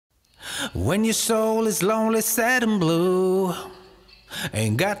When your soul is lonely, sad and blue,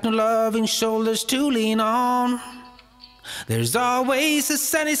 ain't got no loving shoulders to lean on, there's always a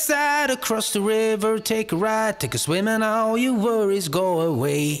sunny side across the river. Take a ride, take a swim, and all your worries go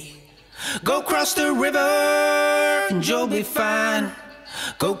away. Go cross the river and you'll be fine.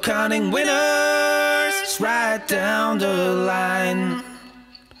 Go counting winners right down the line.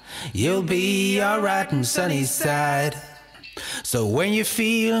 You'll be alright on sunny side. So when you're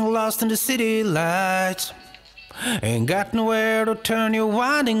feeling lost in the city lights, ain't got nowhere to turn your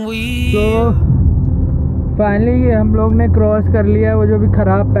winding wheel. तो finally हम लोग ने cross कर लिया वो जो भी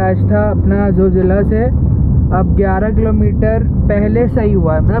ख़राब पैच था अपना जोजिला से। अब 11 किलोमीटर पहले सही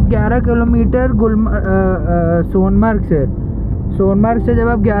हुआ है, मतलब 11 किलोमीटर सोनमर्ग से जब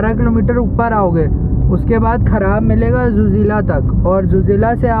आप 11 किलोमीटर ऊपर आओगे उसके बाद ख़राब मिलेगा जोजिला तक, और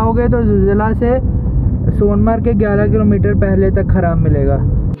जोजिला से आओगे तो जोजिला से सोनमर्ग के 11 किलोमीटर पहले तक ख़राब मिलेगा।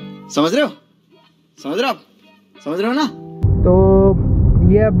 समझ रहे हो ना? तो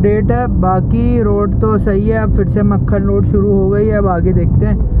ये अपडेट है। बाकी रोड तो सही है, अब फिर से मक्खन रोड शुरू हो गई है, अब आगे देखते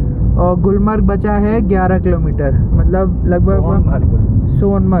हैं। और गुलमर्ग बचा है 11 किलोमीटर, मतलब लगभग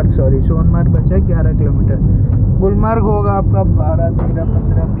सोनमर्ग बचा है 11 किलोमीटर। गुलमर्ग होगा आपका 12, 13,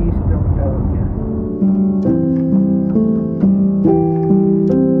 15, 20 किलोमीटर हो गया।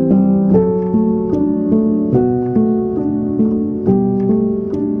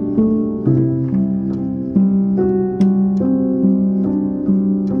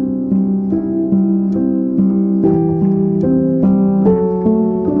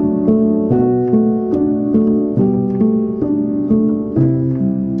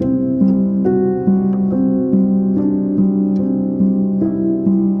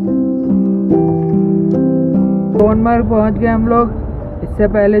 सोनमर्ग पहुंच गए हम लोग। इससे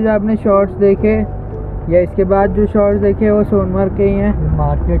पहले जो आपने शॉर्ट्स देखे या इसके बाद जो शॉर्ट्स देखे वो सोनमर्ग के ही हैं।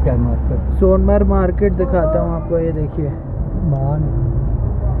 मार्केट है, मार्केट सोनमर्ग मार्केट दिखाता हूँ आपको, ये देखिए।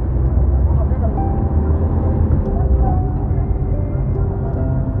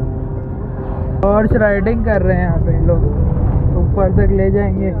 हॉर्स राइडिंग कर रहे हैं यहाँ पे लोग, ऊपर तक ले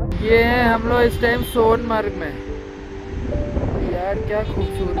जाएंगे। ये हैं हम लोग इस टाइम सोनमर्ग में। यार क्या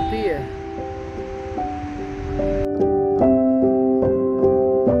खूबसूरती है।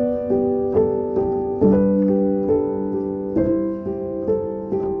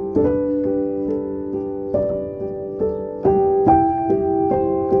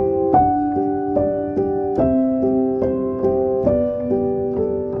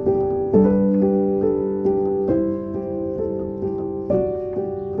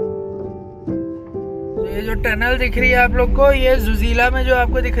 ये जो टनल दिख रही है आप लोग को, ये जोजिला में जो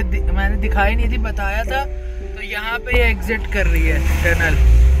आपको मैंने दिखाई नहीं थी, बताया था, तो यहाँ पे ये एग्जिट कर रही है टनल।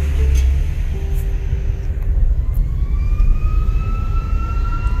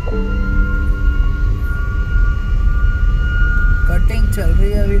 कटिंग चल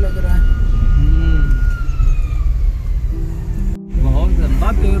रही है अभी लग रहा है। बहुत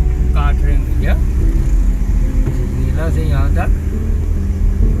लंबा पेड़ काट रहे हैं भैया, जोजिला से यहाँ तक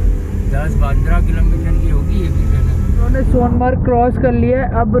 10-15 किलोमीटर की होगी ये भी टनल। उन्होंने सोनमर्ग क्रॉस कर लिया है।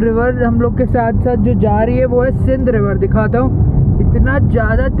 अब रिवर हम लोग के साथ साथ जो जा रही है वो है सिंध रिवर। दिखाता हूँ, इतना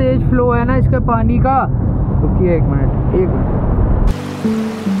ज़्यादा तेज फ्लो है ना इसका पानी का। रुकिए एक मिनट।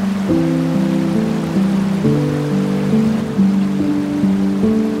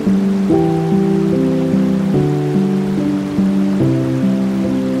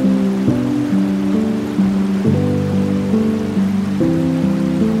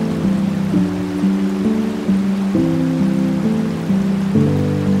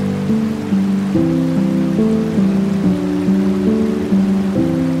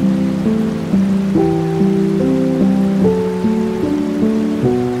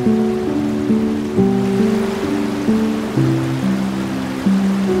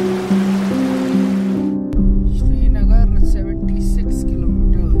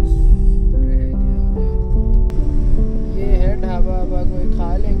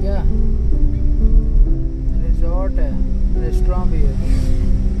 रेस्टोरेंट भी है,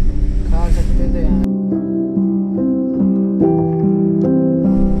 खा सकते थे यहाँ।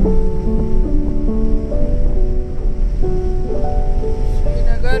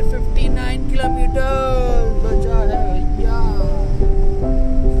 श्रीनगर 59 किलोमीटर बचा है भैया।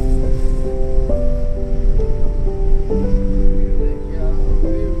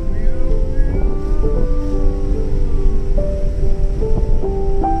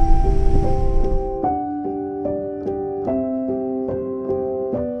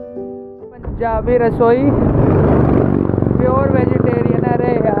 पंजाबी रसोई प्योर वेजिटेरियन है।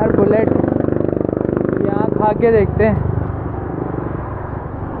 अरे यार बुलेट, यहाँ खा के देखते हैं।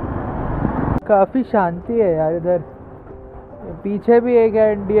 काफ़ी शांति है यार इधर। पीछे भी एक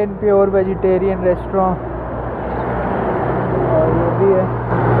है इंडियन प्योर वेजिटेरियन रेस्टोरेंट, और ये भी है।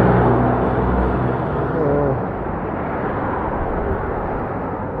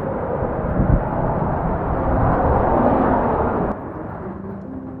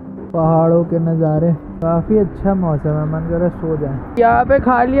 पहाड़ों के नज़ारे, काफ़ी अच्छा मौसम है, मन कर रहा सो जाए। यहाँ पे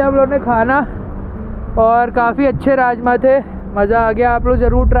खा लिया हम लोगों ने खाना और काफ़ी अच्छे राजमा थे, मज़ा आ गया। आप लोग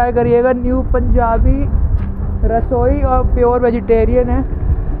ज़रूर ट्राई करिएगा। न्यू पंजाबी रसोई और प्योर वेजिटेरियन है।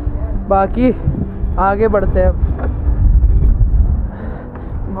 बाकी आगे बढ़ते हैं अब।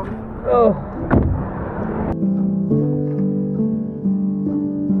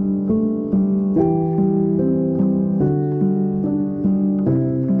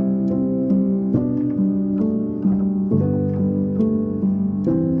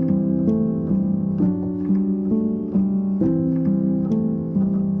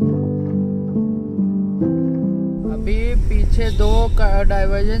 पीछे दो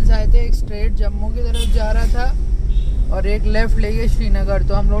डाइवर्जन्स आए थे, एक स्ट्रेट जम्मू की तरफ जा रहा था और एक लेफ़्ट ले गए श्रीनगर।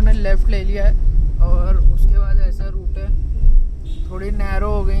 तो हम लोगों ने लेफ़्ट ले लिया है और उसके बाद ऐसा रूट है। थोड़ी नैरो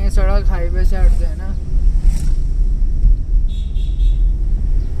हो गई है सड़क, हाईवे से हट गए ना।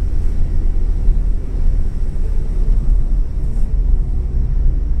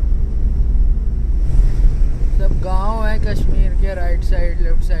 सब गांव है कश्मीर के राइट साइड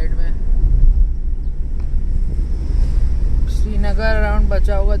लेफ्ट साइड में। श्रीनगर अराउंड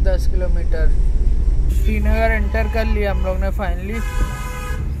बचा होगा 10 किलोमीटर। श्रीनगर एंटर कर लिया हम लोग ने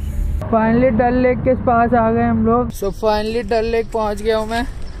फाइनली डल लेक के पास आ गए हम लोग। सो फाइनली डल लेक पहुंच गया हूँ मैं।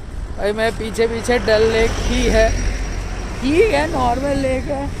 भाई मैं पीछे पीछे डल लेक ही है, ठीक है, नॉर्मल लेक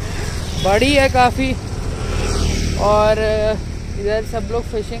है, बड़ी है काफ़ी। और इधर सब लोग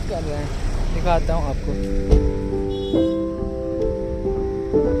फिशिंग कर रहे हैं, दिखाता हूँ आपको।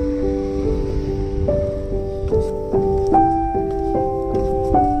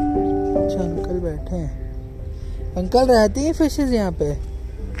 अंकल रहती है फिशेज यहाँ पे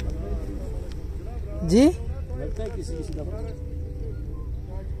जी? लगता है किसी ये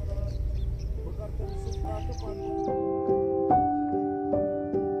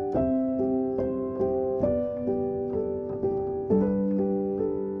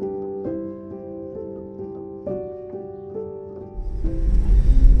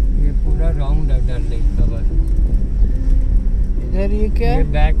पूरा राउंड है डल लेक का बस। इधर ये क्या है?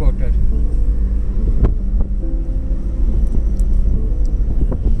 Back water.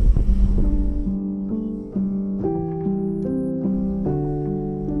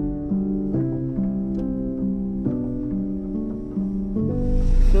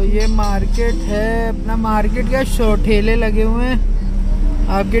 तो ये मार्केट है अपना। मार्केट क्या, शो ठेले लगे हुए हैं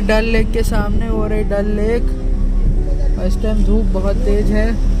आपके डल लेक के सामने। हो रही डल लेक, इस टाइम धूप बहुत तेज है।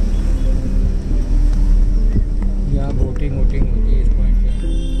 यहाँ बोटिंग होती है इस पॉइंट पे।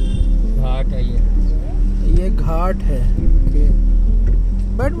 घाट है ये घाट है।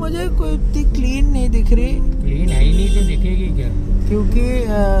 बट मुझे कोई इतनी क्लीन नहीं दिख रही। क्लीन है ही नहीं तो दिखेगी क्या? क्योंकि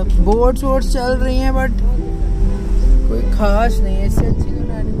बोट्स वोट्स चल रही हैं बट कोई खास नहीं है। इससे अच्छी तो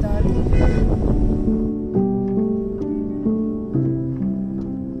नैनीताल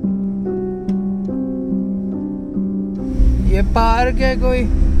ये पार्क है कोई,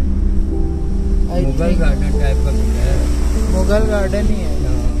 मुगल गार्डन टाइप का है। मुगल गार्डन ही है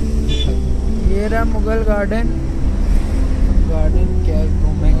ये रहा, मुगल गार्डन। क्या ही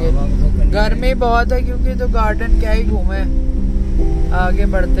घूमेंगे, गर्मी बहुत है क्योंकि, तो गार्डन क्या ही घूमे। आगे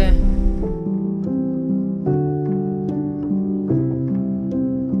बढ़ते हैं।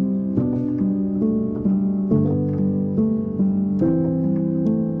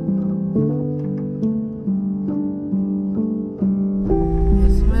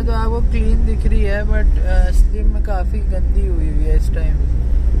 इसमें तो आपको क्लीन दिख रही है बट असली में काफी गंदी हुई है इस टाइम।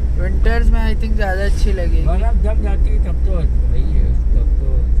 विंटर्स में आई थिंक ज्यादा अच्छी लगेगी। बर्फ जब जाती है तब तो वही है, तब तो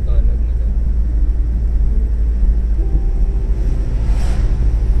उसका अलग मजा।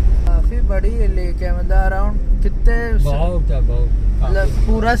 काफी बड़ी है लेक है, मतलब अराउंड कितने, मतलब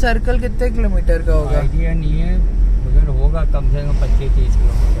पूरा सर्कल कितने किलोमीटर का होगा आइडिया नहीं है, मगर होगा कम से कम 25-30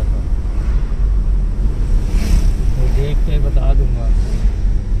 किलोमीटर का। तो देख के बता दूंगा।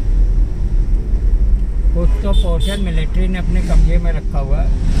 कुछ तो पोर्शन मिलिट्री ने अपने कब्जे में रखा हुआ है,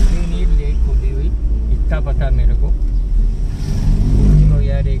 नहीं लेक खुली हुई, इतना पता मेरे को। तो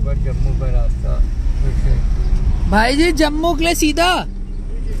यार एक बार जम्मू का रास्ता फिर से। भाई जी जम्मू के लिए सीधा।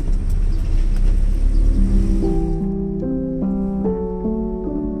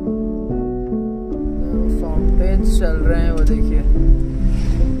 फाउंटेन्स चल रहे हैं वो देखिए।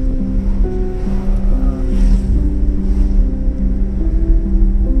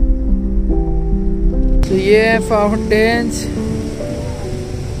 तो ये है फाउंटेन्स,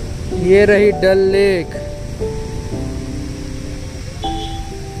 ये रही डल लेक।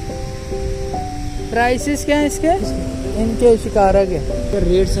 प्राइसेस क्या है इसके? इनके शिकारा के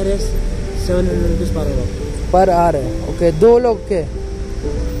रेट सर है 700 रुपीज़ पर आवर है। ओके, 2 लोग के।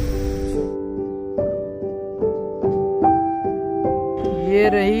 ये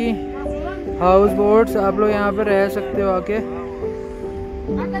रही हाउस बोट्स, आप लोग यहाँ पे रह सकते हो आके।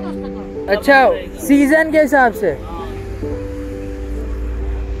 अच्छा, सीजन के हिसाब से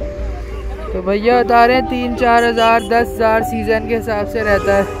तो भैया बता रहे हैं 3-4 हज़ार 10,000 सीजन के हिसाब से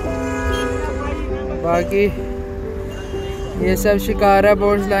रहता है। बाकी ये सब शिकारा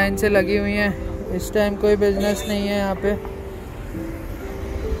बोट्स लाइन से लगी हुई हैं। इस टाइम कोई बिजनेस नहीं है यहाँ पे।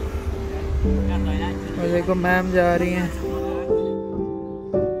 और देखो मैम जा रही हैं।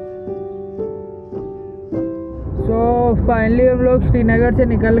 फाइनली हम लोग श्रीनगर से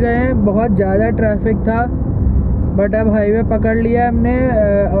निकल गए हैं। बहुत ज़्यादा ट्रैफिक था, बट अब हाईवे पकड़ लिया हमने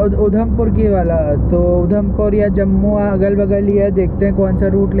उधमपुर की वाला। तो उधमपुर या जम्मू अगल बगल ही है, देखते हैं कौन सा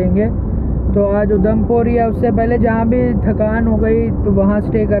रूट लेंगे। तो आज उधमपुर या उससे पहले जहाँ भी थकान हो गई तो वहाँ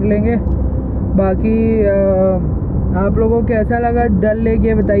स्टे कर लेंगे। बाकी आप लोगों को कैसा लगा डल लेक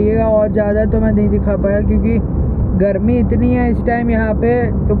ये बताइएगा। और ज़्यादा तो मैं नहीं दिखा पाया क्योंकि गर्मी इतनी है इस टाइम यहाँ पे,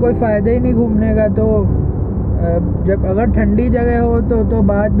 तो कोई फ़ायदा ही नहीं घूमने का। तो जब अगर ठंडी जगह हो तो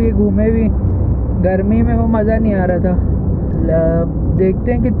बाद भी घूमे भी, गर्मी में वो मज़ा नहीं आ रहा था।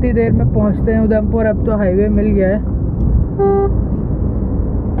 देखते हैं कितनी देर में पहुँचते हैं उधमपुर। अब तो हाईवे मिल गया है।